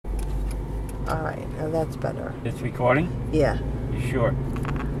Alright, now that's better. It's recording? Yeah. You sure?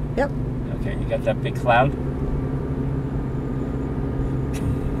 Yep. Okay, you got that big cloud?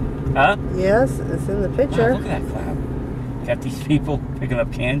 Huh? Yes, it's in the picture. Wow, look at that cloud. Got these people picking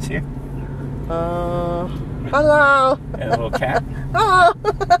up cans here. Hello. And a little cat. Oh.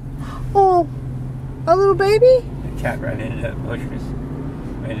 Oh, a little baby? A cat right into the bushes.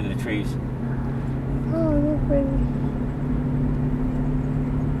 Right in the trees. Oh, little baby.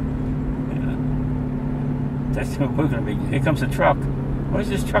 That's what we're going to be. Here comes a truck. What is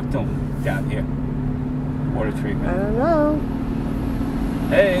this truck doing down here? Water treatment. I don't know.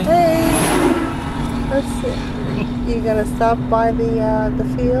 Hey. Hey. Let's see. You gonna stop by the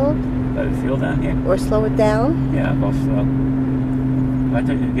field? By the field down here? Or slow it down? Yeah, I'll go slow. I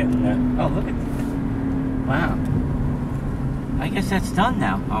thought you were getting there. Oh, look at that. Wow. I guess that's done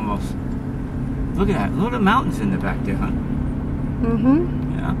now, almost. Look at that. Look at the mountains in the back there, huh? Mm-hmm.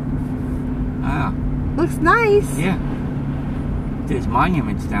 Yeah. Wow. Looks nice. Yeah. There's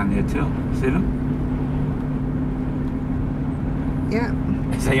monuments down there too. See them? Yeah.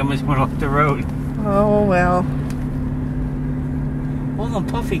 They almost went off the road. Oh well. All them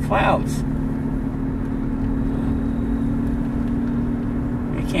puffy clouds.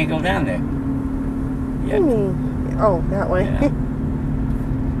 You can't go down there. Yet. Oh, that way. Yeah.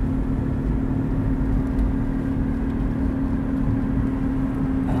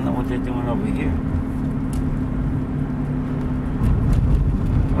 I don't know what they're doing over here.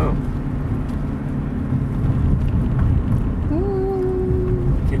 Oh.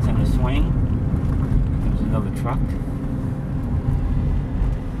 Kids on the swing. There's another truck.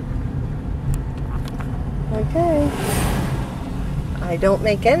 Okay. I don't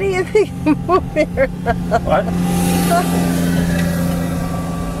make any of these move here. What?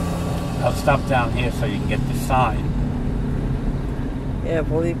 I'll stop down here so you can get the sign. Yeah,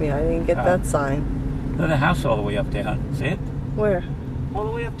 believe me, I didn't get that sign. Look at the house all the way up there, huh? See it? Where? All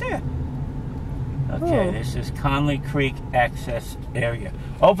the way up there. Okay, Oh. This is Conley Creek Access Area.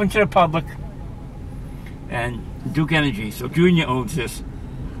 Open to the public. And Duke Energy. So Junior owns this.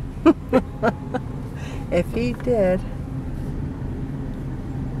 If he did.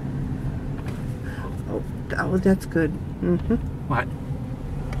 Oh, that's good. Mm-hmm. What?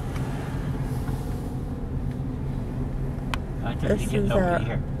 I thought This you get is over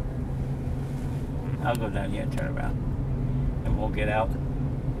here. I'll go down here and turn around. And we'll get out.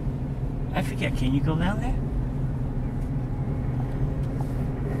 I forget, can you go down there?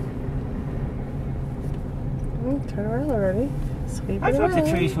 Turn around already. Sweep I it thought around.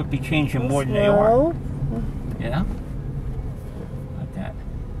 the trees would be changing more than they are. Slow. Yeah? Like that.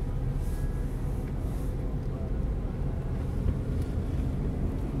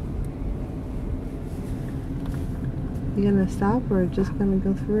 You gonna stop or just gonna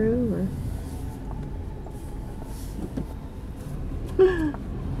go through or?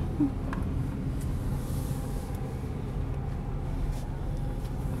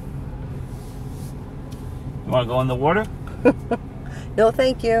 You want to go in the water? No,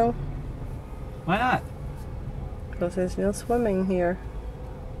 thank you. Why not? Because there's no swimming here.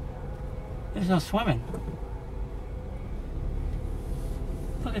 There's no swimming.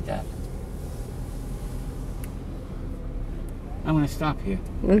 Look at that. I'm going to stop here.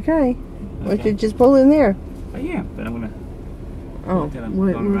 Okay. Why don't you just pull in there? Oh, yeah, but I'm going to... Oh, I'm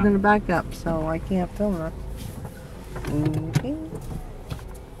we're going around. going to back up, so I can't film her. Okay.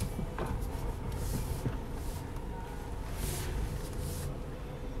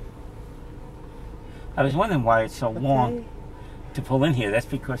 I was wondering why it's so long to pull in here. That's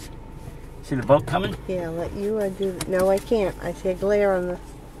because... See the boat coming? Yeah, let you do... No, I can't. I see a glare on the...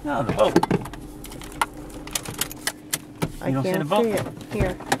 No, the boat. I don't see can't the boat? see it.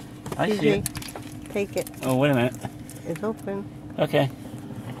 Here. I see TJ, it. take it. Oh, wait a minute. It's open. Okay.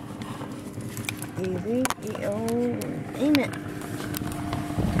 Easy. Oh, aim it.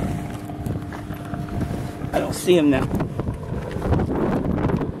 I don't see him now.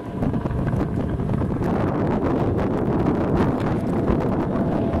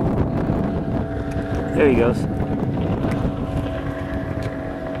 There he goes.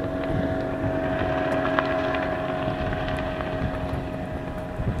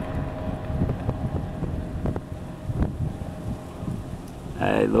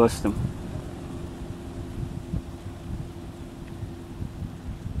 I lost him.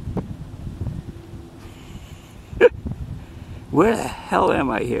 Where the hell am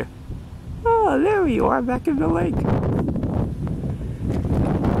I here? Oh, there you are, back in the lake.